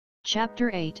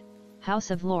Chapter 8,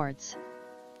 House of Lords.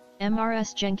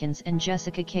 MRS Jenkins and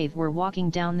Jessica Cave were walking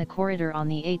down the corridor on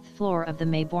the 8th floor of the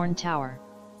Mayborn Tower.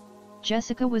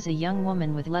 Jessica was a young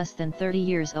woman with less than 30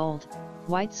 years old,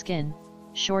 white skin,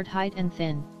 short height and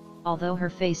thin, although her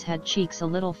face had cheeks a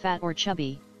little fat or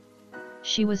chubby.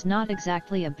 She was not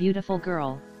exactly a beautiful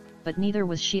girl, but neither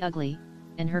was she ugly,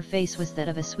 and her face was that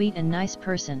of a sweet and nice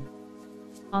person.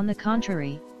 On the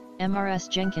contrary, MRS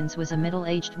Jenkins was a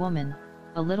middle-aged woman,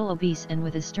 a little obese and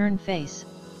with a stern face,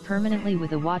 permanently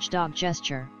with a watchdog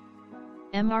gesture.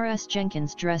 MRS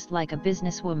Jenkins dressed like a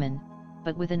businesswoman,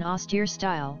 but with an austere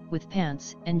style, with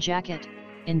pants and jacket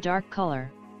in dark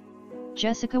color.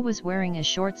 Jessica was wearing a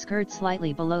short skirt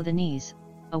slightly below the knees,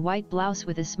 a white blouse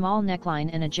with a small neckline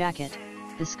and a jacket.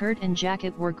 The skirt and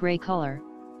jacket were gray color,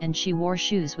 and she wore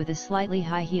shoes with a slightly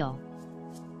high heel.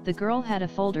 The girl had a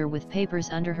folder with papers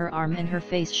under her arm and her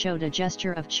face showed a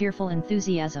gesture of cheerful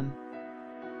enthusiasm.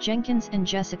 Jenkins and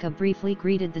Jessica briefly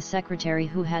greeted the secretary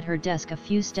who had her desk a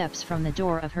few steps from the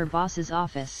door of her boss's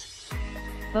office.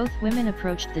 Both women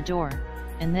approached the door,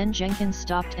 and then Jenkins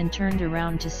stopped and turned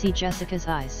around to see Jessica's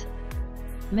eyes.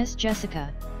 "Miss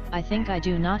Jessica, I think I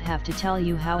do not have to tell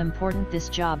you how important this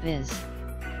job is.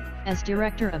 As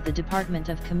director of the Department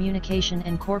of Communication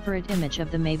and Corporate Image of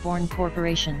the Mayborn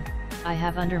Corporation, I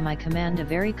have under my command a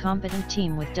very competent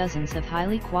team with dozens of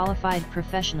highly qualified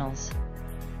professionals.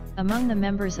 Among the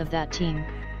members of that team,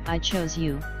 I chose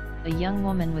you, a young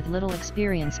woman with little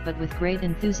experience but with great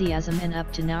enthusiasm and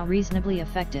up to now reasonably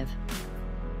effective.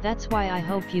 That's why I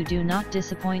hope you do not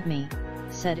disappoint me,"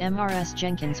 said MRS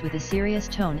Jenkins with a serious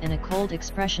tone and a cold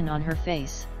expression on her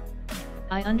face.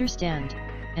 "I understand,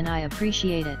 and I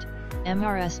appreciate it,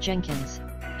 MRS Jenkins,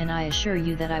 and I assure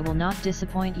you that I will not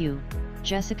disappoint you,"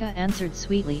 Jessica answered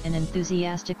sweetly and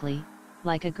enthusiastically,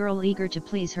 like a girl eager to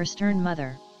please her stern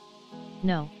mother.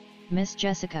 "No, Miss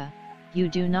Jessica, you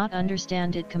do not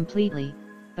understand it completely.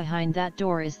 Behind that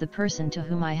door is the person to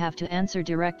whom I have to answer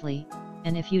directly,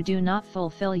 and if you do not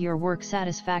fulfill your work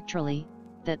satisfactorily,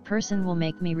 that person will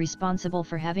make me responsible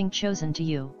for having chosen to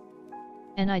you.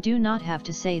 And I do not have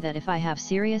to say that if I have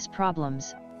serious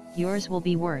problems, yours will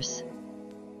be worse.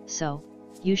 So,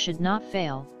 you should not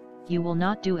fail, you will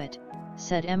not do it,"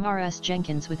 said MRS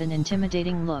Jenkins with an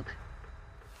intimidating look.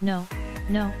 No,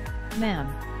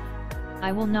 ma'am.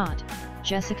 "I will not,"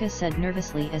 Jessica said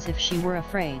nervously as if she were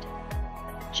afraid.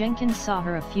 Jenkins saw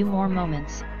her a few more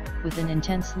moments, with an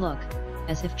intense look,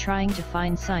 as if trying to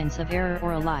find signs of error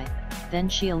or a lie, then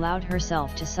she allowed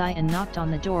herself to sigh and knocked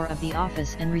on the door of the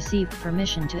office and received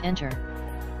permission to enter.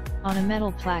 On a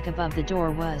metal plaque above the door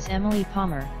was Emily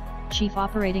Palmer, Chief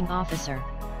Operating Officer.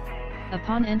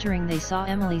 Upon entering they saw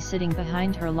Emily sitting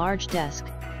behind her large desk,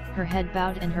 her head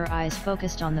bowed and her eyes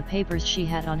focused on the papers she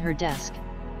had on her desk.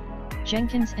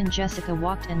 Jenkins and Jessica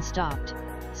walked and stopped,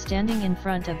 standing in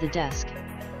front of the desk.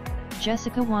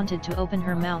 Jessica wanted to open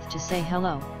her mouth to say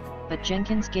hello, but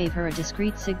Jenkins gave her a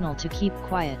discreet signal to keep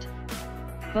quiet.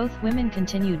 Both women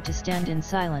continued to stand in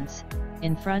silence,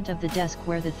 in front of the desk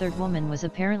where the third woman was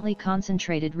apparently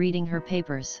concentrated reading her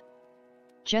papers.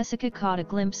 Jessica caught a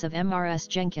glimpse of MRS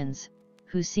Jenkins,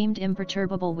 who seemed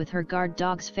imperturbable with her guard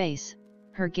dog's face,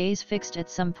 her gaze fixed at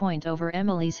some point over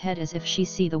Emily's head as if she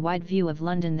saw the wide view of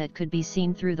London that could be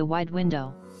seen through the wide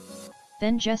window.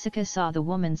 Then Jessica saw the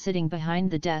woman sitting behind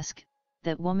the desk,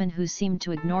 that woman who seemed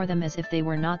to ignore them as if they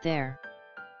were not there.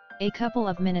 A couple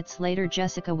of minutes later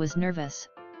Jessica was nervous,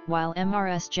 while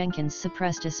MRS Jenkins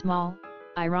suppressed a small,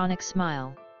 ironic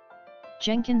smile.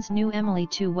 Jenkins knew Emily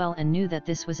too well and knew that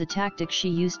this was a tactic she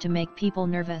used to make people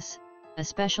nervous,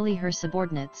 especially her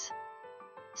subordinates.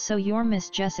 "So you're Miss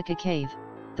Jessica Cave,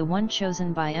 the one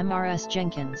chosen by MRS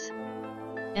Jenkins,"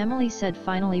 Emily said,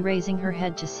 finally raising her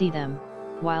head to see them,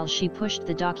 while she pushed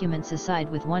the documents aside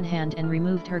with one hand and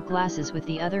removed her glasses with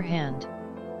the other hand.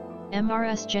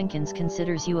 "MRS Jenkins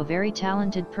considers you a very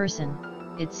talented person.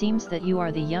 It seems that you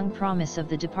are the young promise of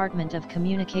the Department of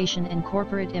Communication and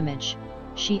Corporate Image,"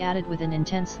 she added with an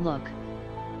intense look.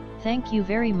 "Thank you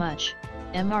very much,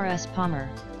 MRS Palmer."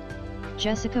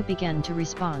 Jessica began to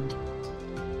respond.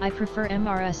 "I prefer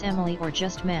MRS Emily or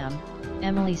just ma'am,"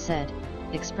 Emily said,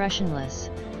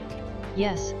 expressionless.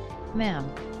 "Yes, ma'am.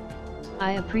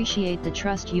 I appreciate the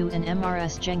trust you and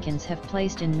MRS Jenkins have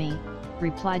placed in me,"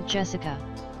 replied Jessica,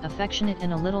 affectionate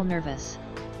and a little nervous.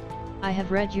 "I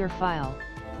have read your file,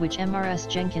 which MRS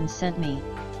Jenkins sent me,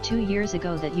 2 years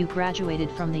ago that you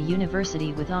graduated from the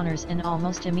university with honors and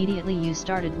almost immediately you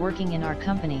started working in our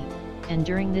company, and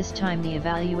during this time the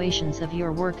evaluations of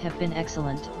your work have been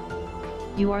excellent.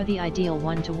 You are the ideal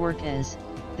one to work as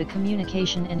the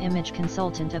communication and image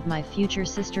consultant of my future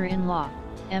sister-in-law,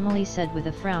 Emily said with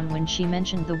a frown when she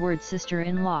mentioned the word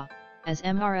sister-in-law. As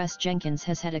MRS Jenkins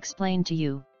has had explained to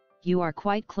you, you are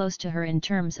quite close to her in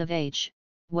terms of age,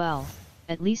 well,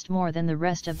 at least more than the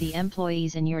rest of the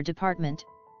employees in your department,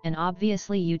 and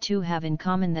obviously you two have in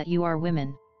common that you are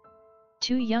women.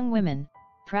 Two young women,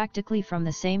 practically from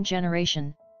the same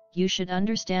generation, you should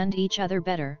understand each other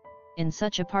better, in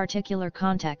such a particular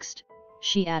context,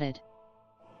 she added.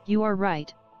 You are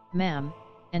right, ma'am,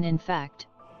 and in fact,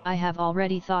 I have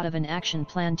already thought of an action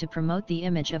plan to promote the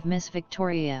image of Miss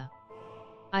Victoria.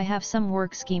 I have some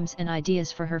work schemes and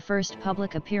ideas for her first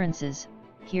public appearances.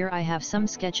 Here I have some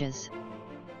sketches.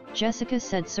 Jessica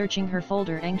said, searching her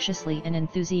folder anxiously and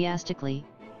enthusiastically.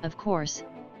 Of course,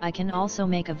 I can also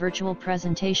make a virtual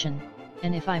presentation,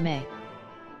 and if I may,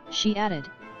 she added,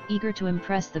 eager to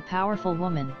impress the powerful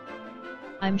woman.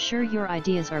 I'm sure your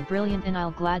ideas are brilliant and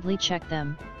I'll gladly check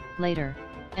them later,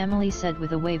 Emily said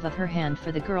with a wave of her hand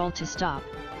for the girl to stop.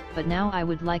 But now I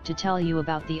would like to tell you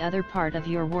about the other part of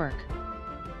your work.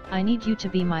 I need you to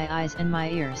be my eyes and my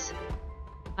ears.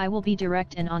 I will be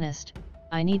direct and honest.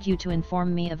 I need you to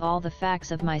inform me of all the facts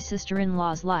of my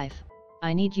sister-in-law's life.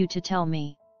 I need you to tell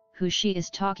me who she is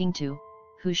talking to,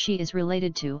 who she is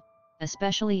related to,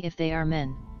 especially if they are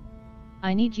men.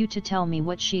 I need you to tell me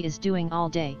what she is doing all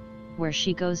day, where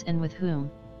she goes and with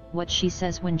whom, what she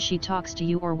says when she talks to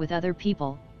you or with other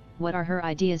people, what are her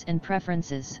ideas and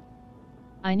preferences.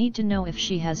 I need to know if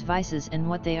she has vices and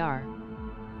what they are.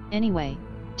 Anyway,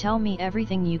 tell me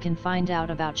everything you can find out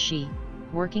about she,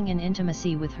 working in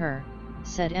intimacy with her,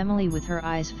 said Emily with her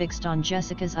eyes fixed on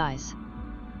Jessica's eyes.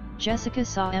 Jessica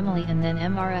saw Emily and then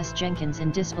MRS Jenkins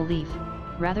in disbelief,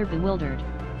 rather bewildered.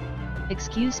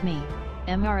 Excuse me,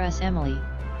 MRS Emily,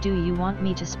 do you want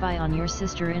me to spy on your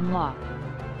sister-in-law?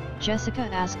 Jessica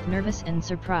asked, nervous and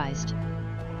surprised.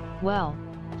 Well,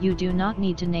 you do not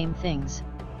need to name things,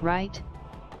 right?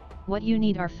 What you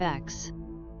need are facts.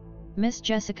 Miss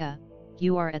Jessica,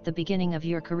 you are at the beginning of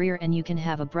your career and you can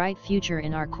have a bright future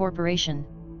in our corporation.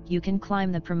 You can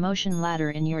climb the promotion ladder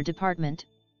in your department,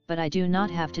 but I do not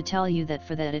have to tell you that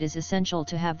for that it is essential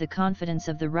to have the confidence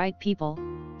of the right people,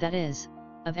 that is,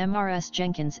 of MRS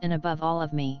Jenkins and above all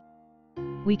of me.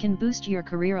 We can boost your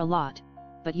career a lot,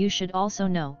 but you should also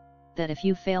know that if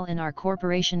you fail in our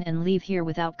corporation and leave here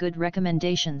without good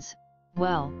recommendations,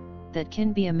 well, that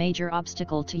can be a major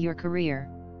obstacle to your career.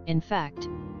 In fact,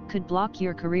 could block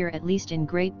your career at least in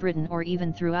Great Britain or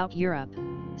even throughout Europe,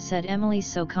 said Emily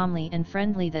so calmly and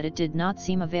friendly that it did not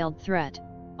seem a veiled threat,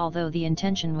 although the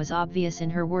intention was obvious in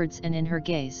her words and in her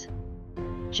gaze.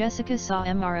 Jessica saw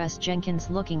MRS Jenkins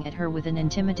looking at her with an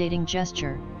intimidating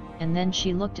gesture, and then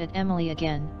she looked at Emily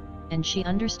again, and she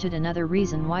understood another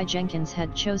reason why Jenkins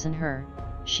had chosen her.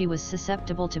 She was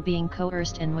susceptible to being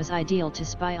coerced and was ideal to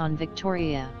spy on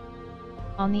Victoria.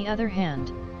 On the other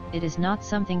hand, it is not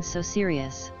something so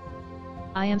serious.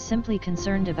 I am simply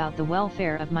concerned about the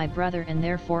welfare of my brother and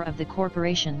therefore of the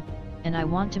corporation, and I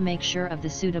want to make sure of the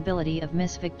suitability of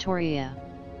Miss Victoria.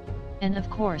 And of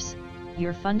course,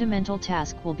 your fundamental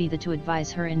task will be to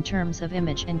advise her in terms of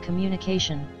image and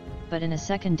communication, but in a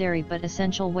secondary but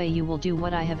essential way you will do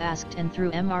what I have asked, and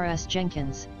through MRS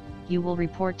Jenkins, you will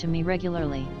report to me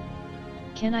regularly.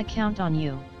 Can I count on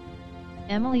you?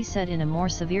 Emily said in a more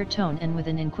severe tone and with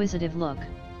an inquisitive look.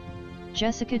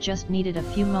 Jessica just needed a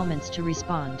few moments to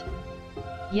respond.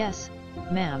 Yes,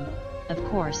 ma'am, of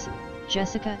course,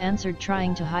 Jessica answered,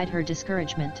 trying to hide her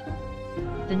discouragement.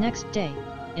 The next day,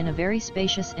 in a very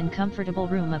spacious and comfortable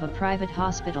room of a private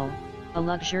hospital, a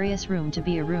luxurious room to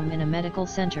be a room in a medical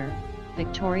center,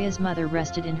 Victoria's mother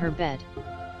rested in her bed.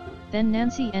 Then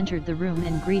Nancy entered the room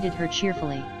and greeted her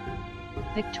cheerfully.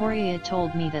 Victoria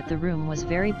told me that the room was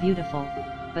very beautiful,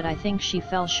 but I think she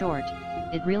fell short.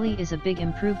 It really is a big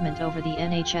improvement over the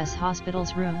NHS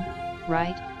hospital's room,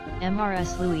 right,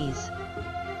 MRS Louise?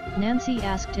 Nancy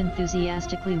asked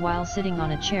enthusiastically while sitting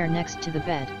on a chair next to the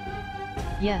bed.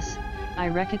 Yes, I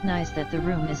recognize that the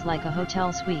room is like a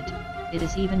hotel suite. It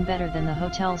is even better than the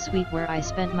hotel suite where I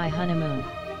spent my honeymoon.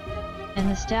 And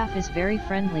the staff is very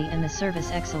friendly and the service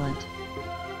excellent.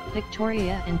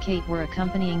 Victoria and Kate were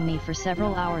accompanying me for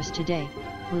several hours today,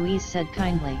 Louise said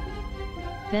kindly.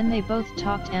 Then they both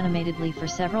talked animatedly for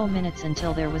several minutes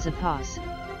until there was a pause.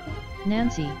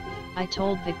 Nancy, I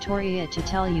told Victoria to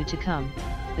tell you to come,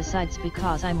 besides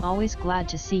because I'm always glad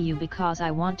to see you, because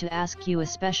I want to ask you a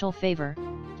special favor.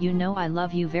 You know I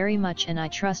love you very much and I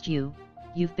trust you.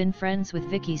 You've been friends with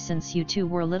Vicky since you two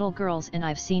were little girls and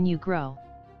I've seen you grow.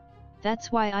 That's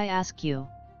why I ask you.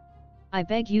 I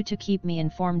beg you to keep me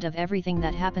informed of everything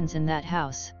that happens in that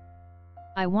house.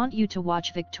 I want you to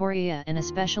watch Victoria and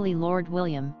especially Lord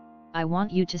William. I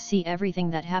want you to see everything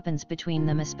that happens between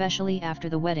them, especially after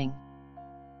the wedding.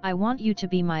 I want you to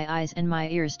be my eyes and my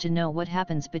ears to know what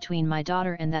happens between my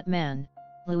daughter and that man,"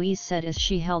 Louise said as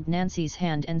she held Nancy's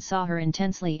hand and saw her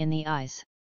intensely in the eyes.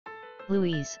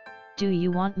 "Louise, do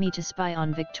you want me to spy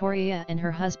on Victoria and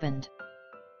her husband?"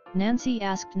 Nancy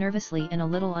asked nervously and a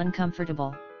little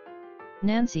uncomfortable.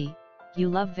 "Nancy, you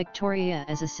love Victoria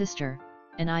as a sister,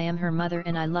 and I am her mother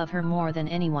and I love her more than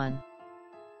anyone.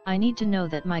 I need to know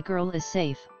that my girl is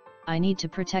safe, I need to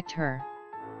protect her.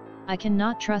 I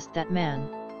cannot trust that man.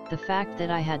 The fact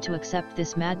that I had to accept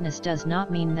this madness does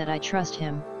not mean that I trust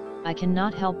him. I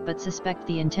cannot help but suspect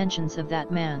the intentions of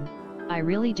that man. I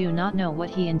really do not know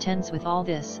what he intends with all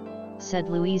this," said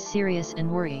Louise, serious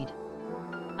and worried.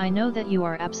 "I know that you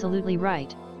are absolutely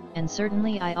right, and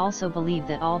certainly I also believe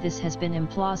that all this has been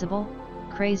implausible,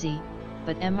 crazy,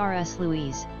 but Mrs.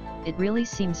 Louise, it really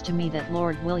seems to me that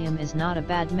Lord William is not a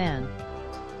bad man.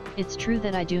 It's true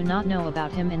that I do not know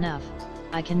about him enough,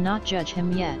 I cannot judge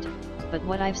him yet, but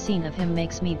what I've seen of him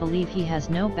makes me believe he has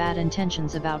no bad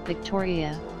intentions about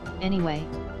Victoria. Anyway,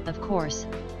 of course,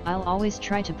 I'll always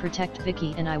try to protect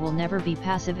Vicky and I will never be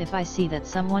passive if I see that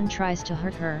someone tries to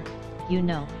hurt her, you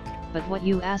know, but what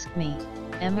you asked me,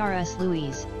 Mrs.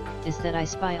 Louise, is that I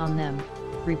spy on them,"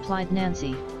 replied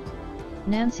Nancy.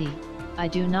 "Nancy, I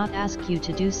do not ask you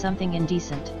to do something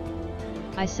indecent.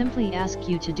 I simply ask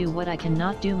you to do what I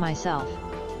cannot do myself,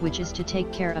 which is to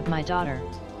take care of my daughter.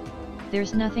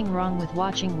 There's nothing wrong with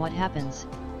watching what happens,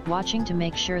 watching to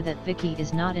make sure that Vicky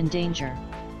is not in danger.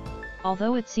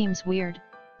 Although it seems weird,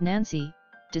 Nancy,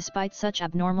 despite such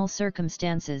abnormal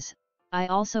circumstances, I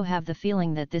also have the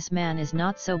feeling that this man is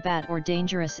not so bad or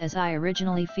dangerous as I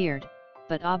originally feared,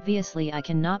 but obviously I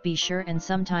cannot be sure, and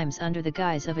sometimes under the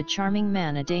guise of a charming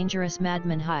man a dangerous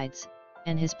madman hides,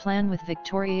 and his plan with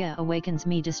Victoria awakens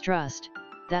me distrust.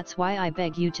 That's why I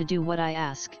beg you to do what I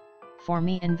ask, for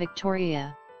me and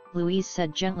Victoria," Louise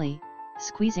said gently,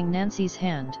 squeezing Nancy's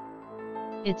hand.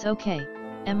 "It's okay,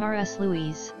 Mrs.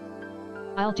 Louise.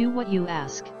 I'll do what you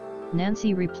ask,"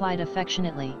 Nancy replied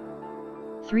affectionately.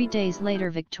 3 days later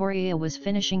Victoria was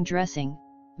finishing dressing,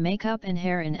 makeup and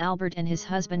hair in Albert and his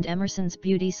husband Emerson's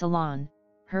beauty salon,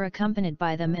 her accompanied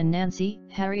by them and Nancy,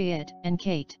 Harriet, and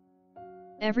Kate.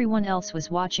 Everyone else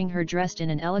was watching her dressed in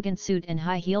an elegant suit and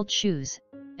high-heeled shoes,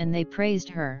 and they praised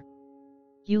her.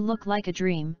 "You look like a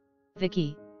dream,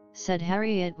 Vicky," said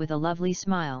Harriet with a lovely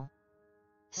smile.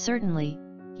 "Certainly,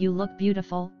 you look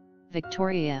beautiful,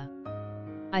 Victoria.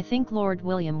 I think Lord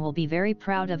William will be very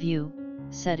proud of you,"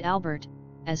 said Albert,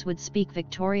 as would speak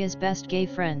Victoria's best gay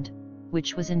friend,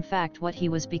 which was in fact what he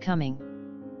was becoming.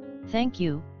 Thank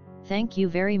you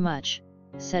very much,"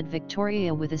 said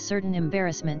Victoria with a certain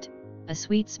embarrassment, a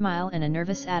sweet smile and a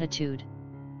nervous attitude.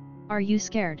 "Are you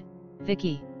scared,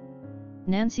 Vicky?"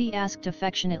 Nancy asked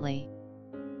affectionately.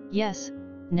 "Yes,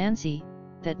 Nancy,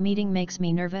 that meeting makes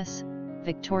me nervous,"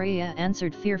 Victoria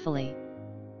answered fearfully.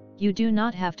 "You do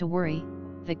not have to worry,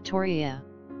 Victoria.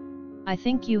 I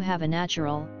think you have a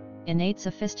natural, innate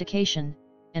sophistication,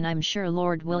 and I'm sure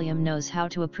Lord William knows how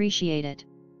to appreciate it,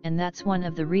 and that's one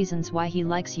of the reasons why he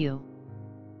likes you.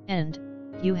 And,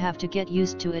 you have to get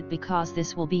used to it because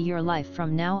this will be your life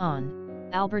from now on,"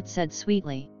 Albert said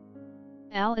sweetly.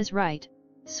 "Al is right,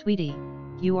 sweetie,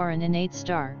 you are an innate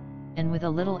star, and with a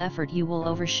little effort you will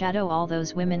overshadow all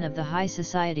those women of the high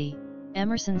society,"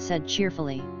 Emerson said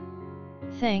cheerfully.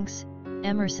 "Thanks,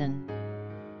 Emerson.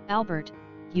 Albert,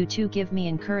 you too give me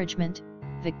encouragement,"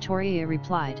 Victoria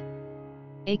replied.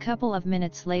 A couple of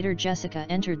minutes later Jessica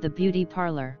entered the beauty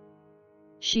parlor.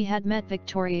 She had met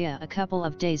Victoria a couple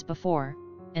of days before,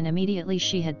 and immediately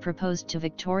she had proposed to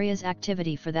Victoria's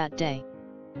activity for that day.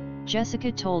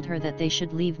 Jessica told her that they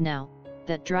should leave now,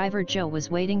 that driver Joe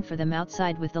was waiting for them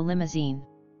outside with the limousine.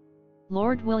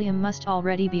 Lord William must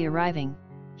already be arriving,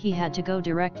 he had to go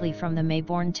directly from the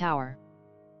Maybourne Tower.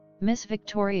 "Miss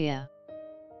Victoria,"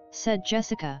 said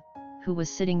Jessica, who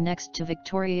was sitting next to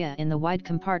Victoria in the wide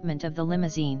compartment of the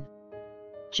limousine.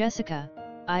 "Jessica,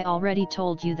 I already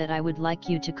told you that I would like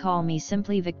you to call me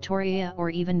simply Victoria or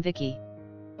even Vicky.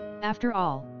 After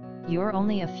all, you're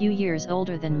only a few years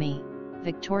older than me,"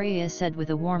 Victoria said with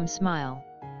a warm smile.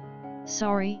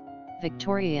 "Sorry,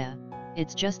 Victoria,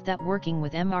 it's just that working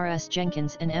with Mrs.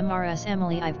 Jenkins and Mrs.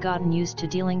 Emily I've gotten used to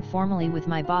dealing formally with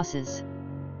my bosses.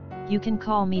 You can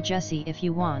call me Jessie if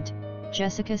you want,"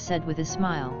 Jessica said with a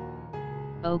smile.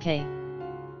 "Okay.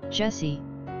 Jessie,"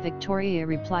 Victoria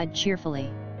replied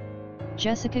cheerfully.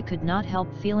 Jessica could not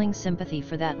help feeling sympathy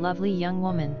for that lovely young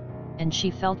woman, and she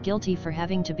felt guilty for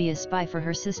having to be a spy for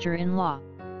her sister-in-law,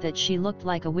 that she looked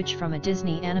like a witch from a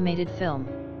Disney animated film.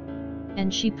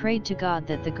 and she prayed to God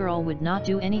that the girl would not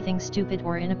do anything stupid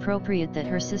or inappropriate that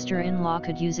her sister-in-law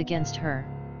could use against her.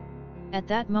 At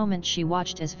that moment she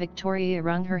watched as Victoria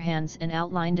wrung her hands and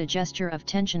outlined a gesture of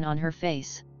tension on her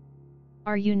face.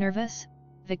 "Are you nervous,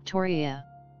 Victoria?"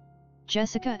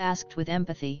 Jessica asked with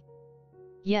empathy.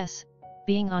 "Yes,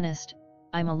 being honest,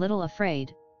 I'm a little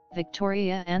afraid,"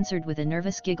 Victoria answered with a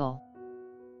nervous giggle.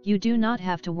 "You do not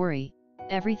have to worry,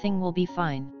 everything will be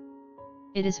fine.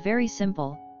 It is very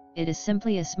simple, it is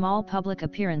simply a small public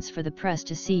appearance for the press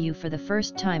to see you for the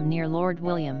first time near Lord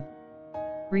William.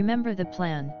 Remember the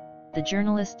plan, the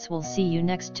journalists will see you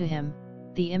next to him,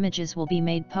 the images will be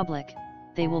made public,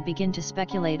 they will begin to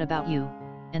speculate about you,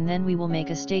 and then we will make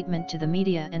a statement to the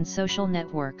media and social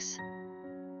networks.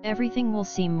 Everything will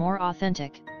seem more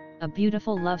authentic, a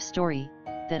beautiful love story,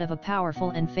 that of a powerful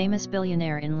and famous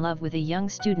billionaire in love with a young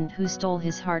student who stole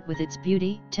his heart with its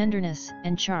beauty, tenderness,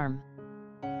 and charm.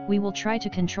 We will try to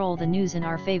control the news in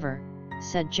our favor,"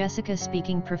 said Jessica,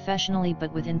 speaking professionally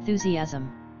but with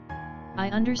enthusiasm. "I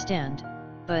understand,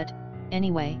 but,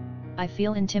 anyway, I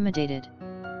feel intimidated.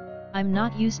 I'm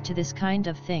not used to this kind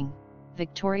of thing,"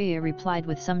 Victoria replied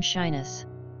with some shyness.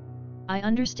 "I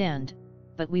understand,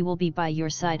 but we will be by your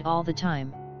side all the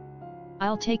time.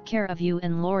 I'll take care of you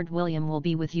and Lord William will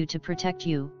be with you to protect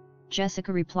you,"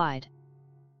 Jessica replied.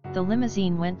 The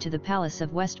limousine went to the Palace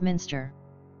of Westminster.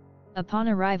 Upon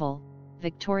arrival,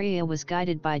 Victoria was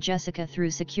guided by Jessica through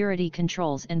security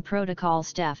controls and protocol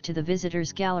staff to the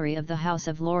visitors' gallery of the House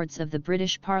of Lords of the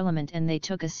British Parliament, and they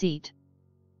took a seat.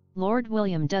 Lord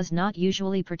William does not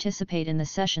usually participate in the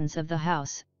sessions of the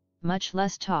House, much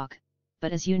less talk,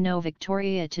 but as you know,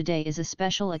 Victoria, today is a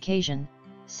special occasion,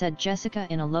 said Jessica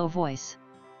in a low voice.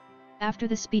 After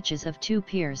the speeches of two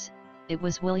peers, it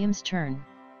was William's turn.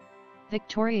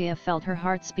 Victoria felt her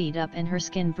heart speed up and her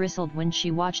skin bristled when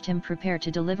she watched him prepare to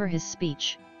deliver his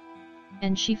speech.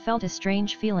 And she felt a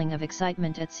strange feeling of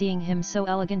excitement at seeing him so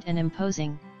elegant and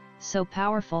imposing, so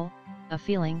powerful, a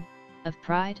feeling of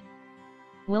pride.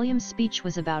 William's speech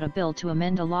was about a bill to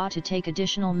amend a law to take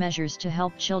additional measures to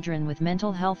help children with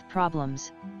mental health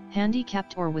problems,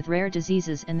 handicapped or with rare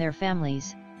diseases and their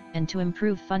families, and to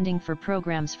improve funding for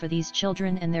programs for these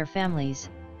children and their families,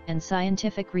 and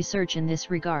scientific research in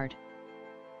this regard.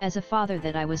 As a father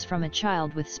that I was from a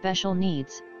child with special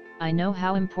needs, I know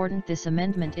how important this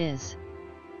amendment is.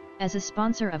 As a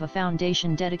sponsor of a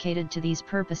foundation dedicated to these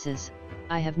purposes,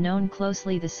 I have known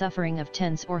closely the suffering of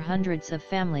tens or hundreds of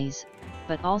families,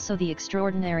 but also the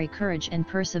extraordinary courage and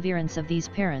perseverance of these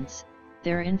parents,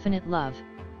 their infinite love.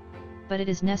 But it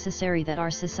is necessary that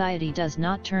our society does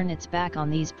not turn its back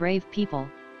on these brave people,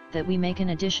 that we make an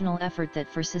additional effort that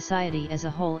for society as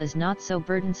a whole is not so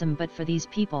burdensome, but for these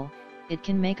people, it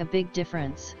can make a big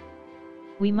difference.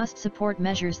 We must support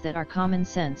measures that are common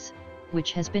sense,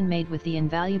 which has been made with the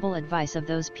invaluable advice of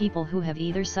those people who have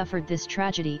either suffered this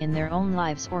tragedy in their own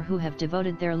lives or who have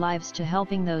devoted their lives to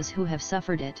helping those who have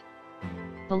suffered it.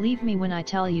 Believe me when I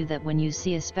tell you that when you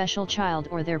see a special child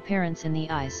or their parents in the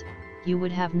eyes, you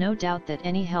would have no doubt that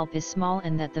any help is small,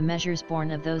 and that the measures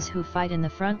born of those who fight in the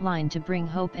front line to bring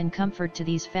hope and comfort to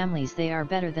these families, they are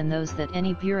better than those that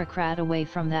any bureaucrat away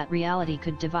from that reality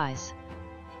could devise.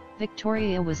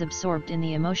 Victoria was absorbed in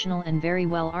the emotional and very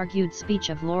well-argued speech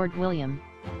of Lord William,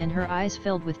 and her eyes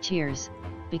filled with tears,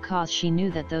 because she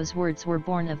knew that those words were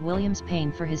born of William's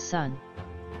pain for his son.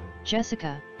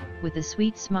 Jessica, with a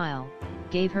sweet smile,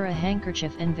 gave her a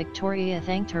handkerchief, and Victoria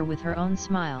thanked her with her own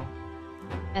smile.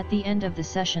 At the end of the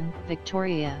session,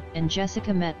 Victoria and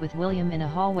Jessica met with William in a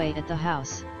hallway at the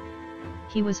house.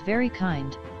 He was very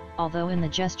kind, although in the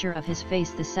gesture of his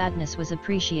face the sadness was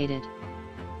appreciated.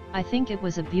 "I think it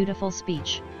was a beautiful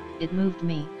speech, it moved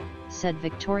me," said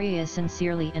Victoria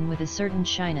sincerely and with a certain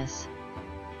shyness.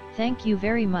 "Thank you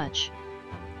very much.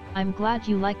 I'm glad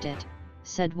you liked it,"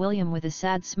 said William with a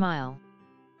sad smile.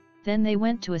 Then they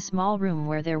went to a small room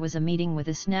where there was a meeting with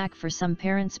a snack for some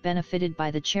parents benefited by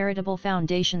the charitable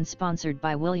foundation sponsored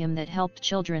by William that helped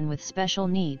children with special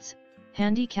needs,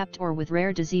 handicapped or with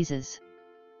rare diseases.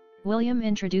 William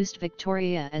introduced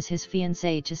Victoria as his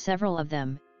fiancée to several of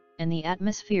them, and the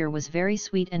atmosphere was very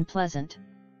sweet and pleasant.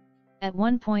 At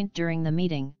one point during the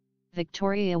meeting,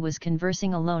 Victoria was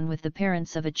conversing alone with the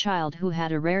parents of a child who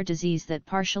had a rare disease that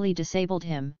partially disabled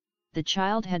him. The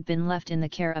child had been left in the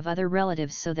care of other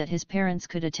relatives so that his parents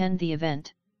could attend the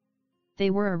event. They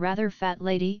were a rather fat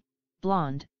lady,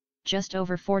 blonde, just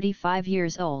over 45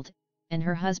 years old, and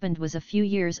her husband was a few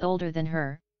years older than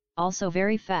her, also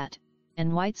very fat,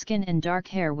 and white skin and dark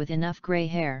hair with enough grey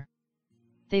hair.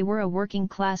 They were a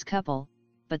working-class couple,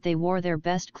 but they wore their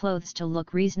best clothes to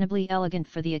look reasonably elegant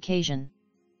for the occasion.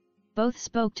 Both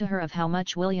spoke to her of how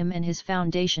much William and his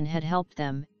foundation had helped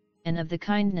them, and of the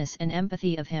kindness and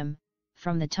empathy of him,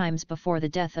 from the times before the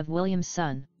death of William's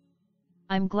son.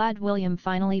 "I'm glad William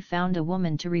finally found a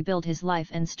woman to rebuild his life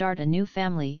and start a new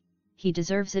family, he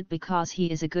deserves it because he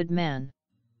is a good man.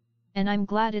 And I'm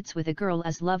glad it's with a girl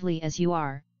as lovely as you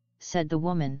are," said the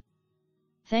woman.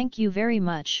 "Thank you very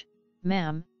much,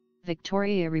 ma'am,"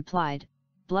 Victoria replied,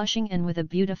 blushing and with a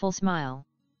beautiful smile.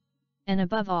 "And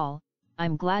above all,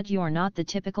 I'm glad you're not the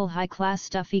typical high-class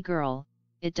stuffy girl,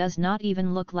 it does not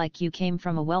even look like you came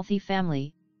from a wealthy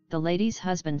family," the lady's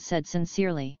husband said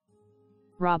sincerely.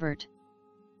 "Robert!"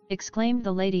 exclaimed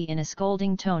the lady in a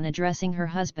scolding tone addressing her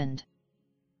husband.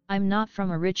 "I'm not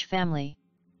from a rich family.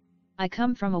 I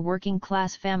come from a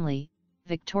working-class family,"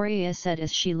 Victoria said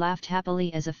as she laughed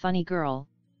happily as a funny girl,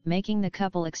 making the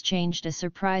couple exchanged a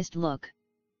surprised look.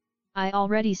 "I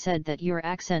already said that your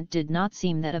accent did not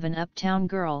seem that of an uptown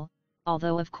girl,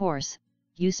 although of course,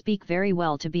 you speak very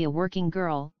well to be a working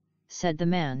girl," said the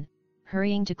man,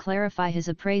 hurrying to clarify his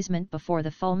appraisement before the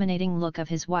fulminating look of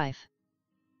his wife.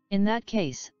 "In that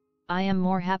case, I am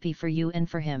more happy for you and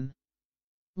for him.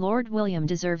 Lord William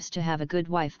deserves to have a good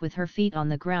wife with her feet on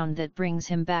the ground that brings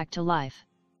him back to life.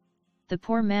 The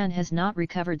poor man has not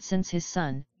recovered since his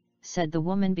son," said the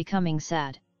woman becoming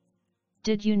sad.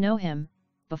 "Did you know him,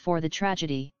 before the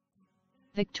tragedy?"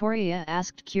 Victoria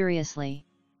asked curiously.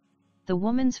 The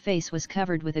woman's face was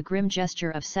covered with a grim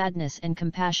gesture of sadness and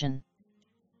compassion.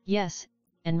 "Yes,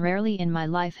 and rarely in my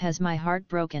life has my heart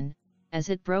broken, as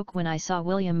it broke when I saw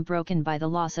William broken by the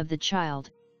loss of the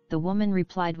child," the woman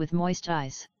replied with moist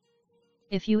eyes.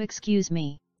 "If you excuse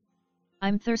me.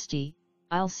 I'm thirsty,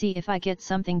 I'll see if I get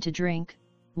something to drink,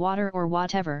 water or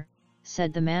whatever,"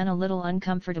 said the man a little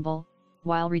uncomfortable,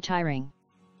 while retiring.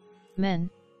 "Men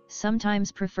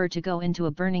sometimes prefer to go into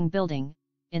a burning building,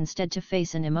 instead to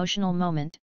face an emotional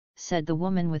moment," said the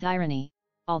woman with irony,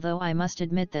 "although I must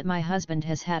admit that my husband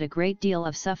has had a great deal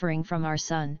of suffering from our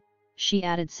son," she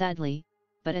added sadly,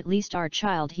 "but at least our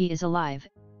child he is alive,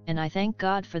 and I thank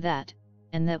God for that,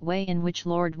 and that way in which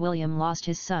Lord William lost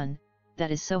his son,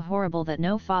 that is so horrible that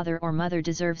no father or mother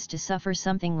deserves to suffer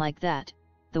something like that,"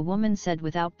 the woman said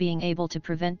without being able to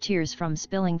prevent tears from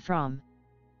spilling from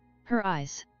her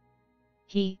eyes.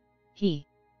 He.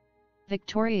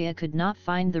 Victoria could not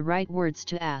find the right words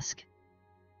to ask.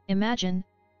 "Imagine,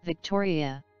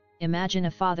 Victoria, imagine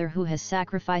a father who has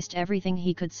sacrificed everything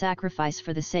he could sacrifice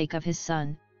for the sake of his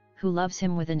son, who loves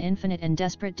him with an infinite and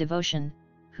desperate devotion,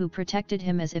 who protected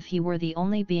him as if he were the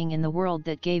only being in the world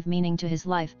that gave meaning to his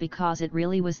life because it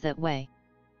really was that way.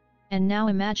 And now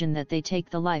imagine that they take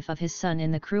the life of his son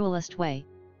in the cruelest way,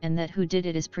 and that who did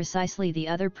it is precisely the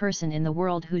other person in the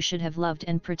world who should have loved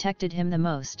and protected him the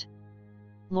most.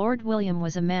 Lord William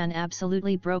was a man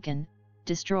absolutely broken,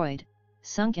 destroyed,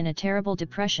 sunk in a terrible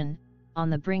depression, on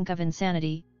the brink of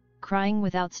insanity, crying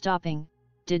without stopping,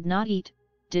 did not eat,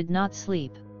 did not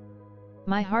sleep.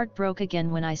 My heart broke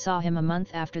again when I saw him a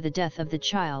month after the death of the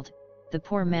child. The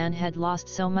poor man had lost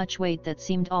so much weight that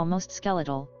seemed almost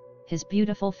skeletal, his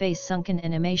beautiful face sunken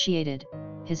and emaciated,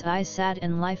 his eyes sad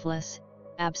and lifeless,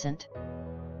 absent.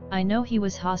 I know he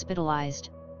was hospitalized,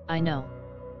 I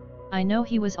know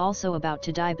he was also about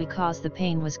to die because the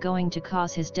pain was going to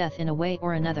cause his death in a way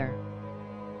or another.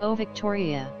 Oh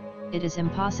Victoria, it is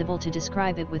impossible to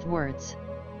describe it with words.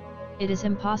 It is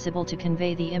impossible to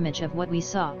convey the image of what we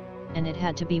saw, and it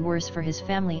had to be worse for his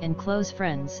family and close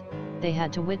friends. They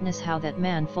had to witness how that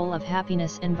man full of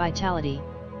happiness and vitality,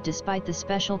 despite the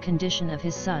special condition of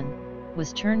his son,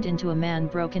 was turned into a man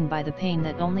broken by the pain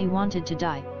that only wanted to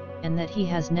die, and that he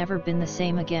has never been the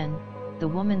same again," the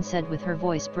woman said with her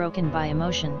voice broken by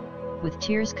emotion, with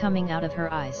tears coming out of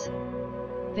her eyes.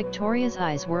 Victoria's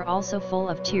eyes were also full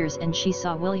of tears and she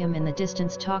saw William in the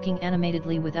distance talking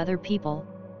animatedly with other people,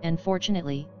 and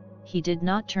fortunately, he did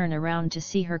not turn around to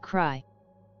see her cry.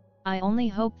 "I only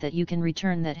hope that you can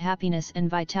return that happiness and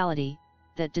vitality,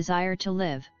 that desire to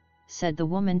live," said the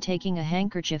woman taking a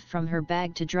handkerchief from her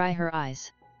bag to dry her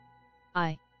eyes.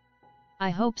 I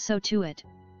hope so too it,"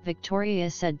 Victoria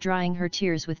said, drying her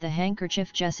tears with the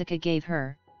handkerchief Jessica gave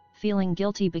her, feeling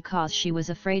guilty because she was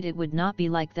afraid it would not be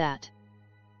like that.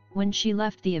 When she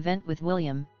left the event with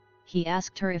William, he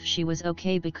asked her if she was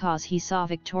okay because he saw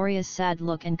Victoria's sad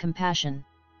look and compassion.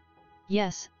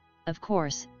 "Yes, of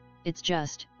course, it's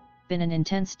just been an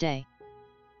intense day.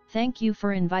 Thank you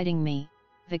for inviting me,"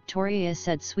 Victoria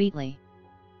said sweetly.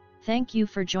 "Thank you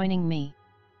for joining me.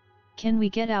 Can we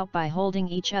get out by holding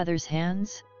each other's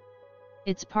hands?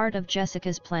 It's part of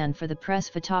Jessica's plan for the press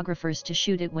photographers to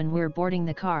shoot it when we're boarding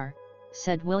the car,"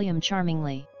 said William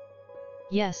charmingly.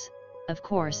 "Yes, of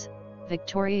course,"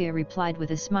 Victoria replied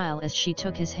with a smile as she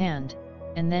took his hand,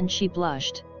 and then she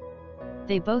blushed.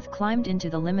 They both climbed into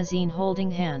the limousine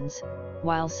holding hands,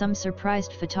 while some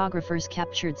surprised photographers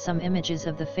captured some images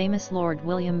of the famous Lord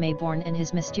William Mayborn and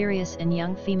his mysterious and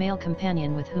young female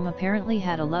companion with whom apparently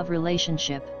had a love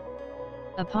relationship.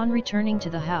 Upon returning to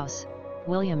the house,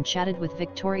 William chatted with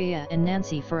Victoria and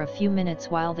Nancy for a few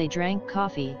minutes while they drank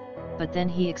coffee, but then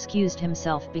he excused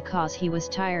himself because he was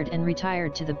tired and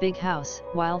retired to the big house,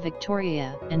 while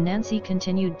Victoria and Nancy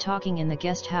continued talking in the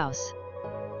guest house.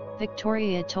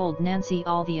 Victoria told Nancy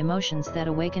all the emotions that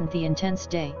awakened the intense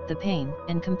day, the pain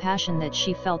and compassion that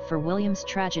she felt for William's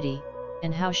tragedy,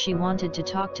 and how she wanted to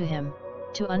talk to him,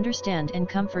 to understand and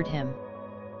comfort him.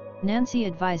 Nancy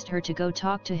advised her to go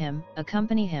talk to him,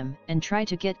 accompany him, and try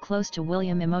to get close to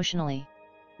William emotionally.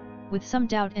 With some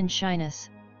doubt and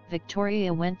shyness,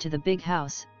 Victoria went to the big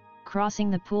house, crossing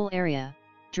the pool area,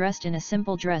 dressed in a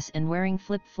simple dress and wearing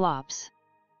flip-flops.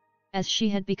 As she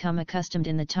had become accustomed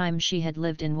in the time she had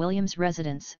lived in William's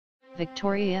residence,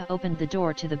 Victoria opened the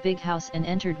door to the big house and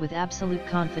entered with absolute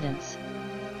confidence.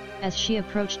 As she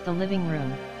approached the living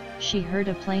room, she heard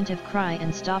a plaintive cry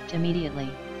and stopped immediately.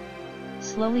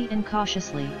 Slowly and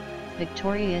cautiously,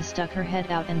 Victoria stuck her head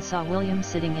out and saw William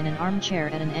sitting in an armchair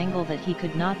at an angle that he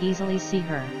could not easily see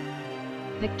her.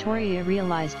 Victoria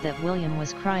realized that William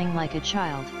was crying like a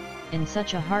child, in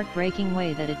such a heartbreaking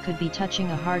way that it could be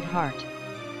touching a hard heart.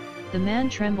 The man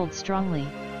trembled strongly,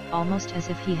 almost as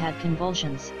if he had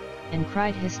convulsions, and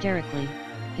cried hysterically,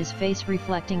 his face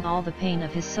reflecting all the pain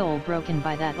of his soul broken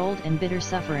by that old and bitter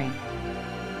suffering.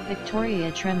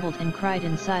 Victoria trembled and cried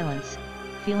in silence,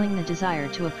 feeling the desire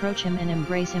to approach him and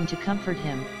embrace him to comfort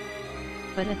him.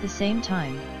 But at the same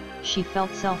time, she felt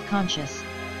self-conscious,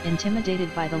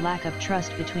 intimidated by the lack of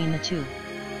trust between the two.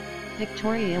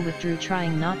 Victoria withdrew,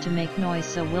 trying not to make noise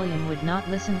so William would not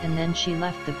listen, and then she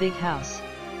left the big house.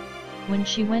 When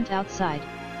she went outside,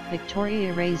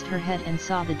 Victoria raised her head and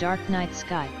saw the dark night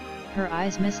sky, her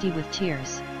eyes misty with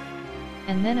tears.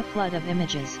 And then a flood of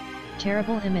images,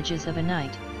 terrible images of a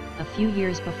night, a few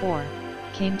years before,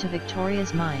 came to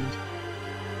Victoria's mind.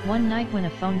 One night when a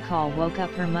phone call woke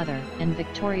up her mother and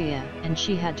Victoria, and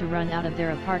she had to run out of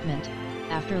their apartment,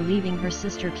 after leaving her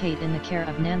sister Kate in the care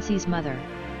of Nancy's mother.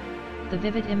 The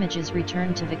vivid images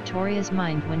returned to Victoria's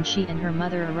mind when she and her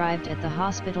mother arrived at the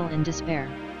hospital in despair.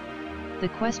 The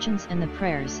questions and the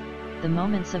prayers, the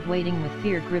moments of waiting with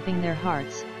fear gripping their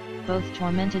hearts, both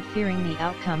tormented, fearing the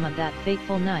outcome of that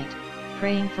fateful night,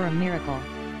 praying for a miracle.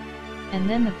 And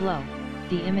then the blow,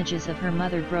 the images of her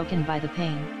mother broken by the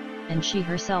pain, and she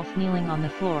herself kneeling on the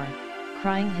floor,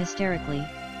 crying hysterically,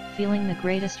 feeling the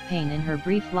greatest pain in her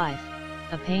brief life,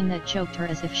 a pain that choked her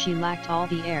as if she lacked all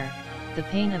the air, the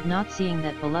pain of not seeing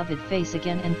that beloved face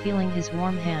again and feeling his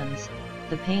warm hands,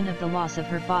 the pain of the loss of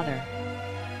her father.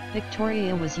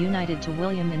 Victoria was united to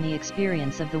William in the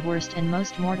experience of the worst and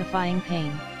most mortifying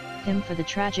pain, him for the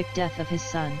tragic death of his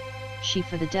son, she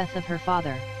for the death of her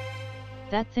father.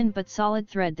 That thin but solid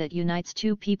thread that unites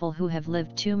two people who have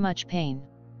lived too much pain.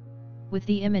 With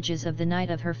the images of the night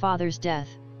of her father's death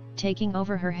taking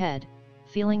over her head,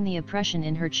 feeling the oppression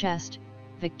in her chest,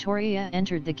 Victoria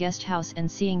entered the guest house and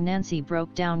seeing Nancy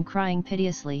broke down crying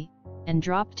piteously, and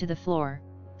dropped to the floor,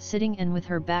 sitting and with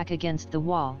her back against the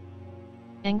wall.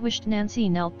 Anguished Nancy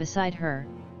knelt beside her,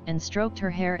 and stroked her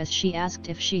hair as she asked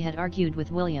if she had argued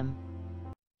with William.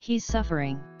 "He's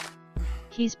suffering.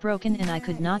 He's broken and I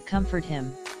could not comfort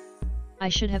him. I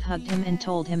should have hugged him and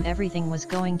told him everything was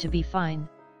going to be fine,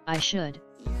 I should,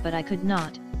 but I could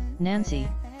not, Nancy.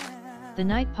 The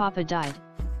night Papa died,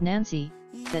 Nancy,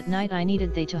 that night I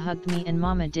needed they to hug me and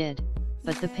Mama did,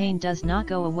 but the pain does not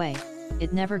go away,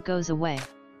 it never goes away.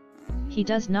 He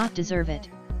does not deserve it,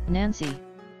 Nancy.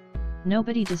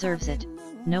 Nobody deserves it,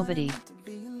 nobody,"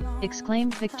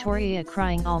 exclaimed Victoria,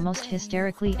 crying almost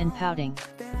hysterically and pouting.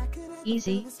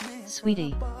 "Easy,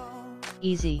 sweetie.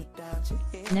 Easy,"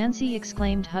 Nancy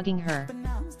exclaimed, hugging her.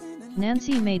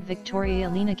 Nancy made Victoria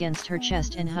lean against her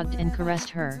chest and hugged and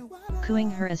caressed her, cooing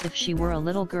her as if she were a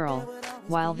little girl,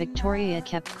 while Victoria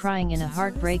kept crying in a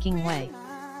heartbreaking way.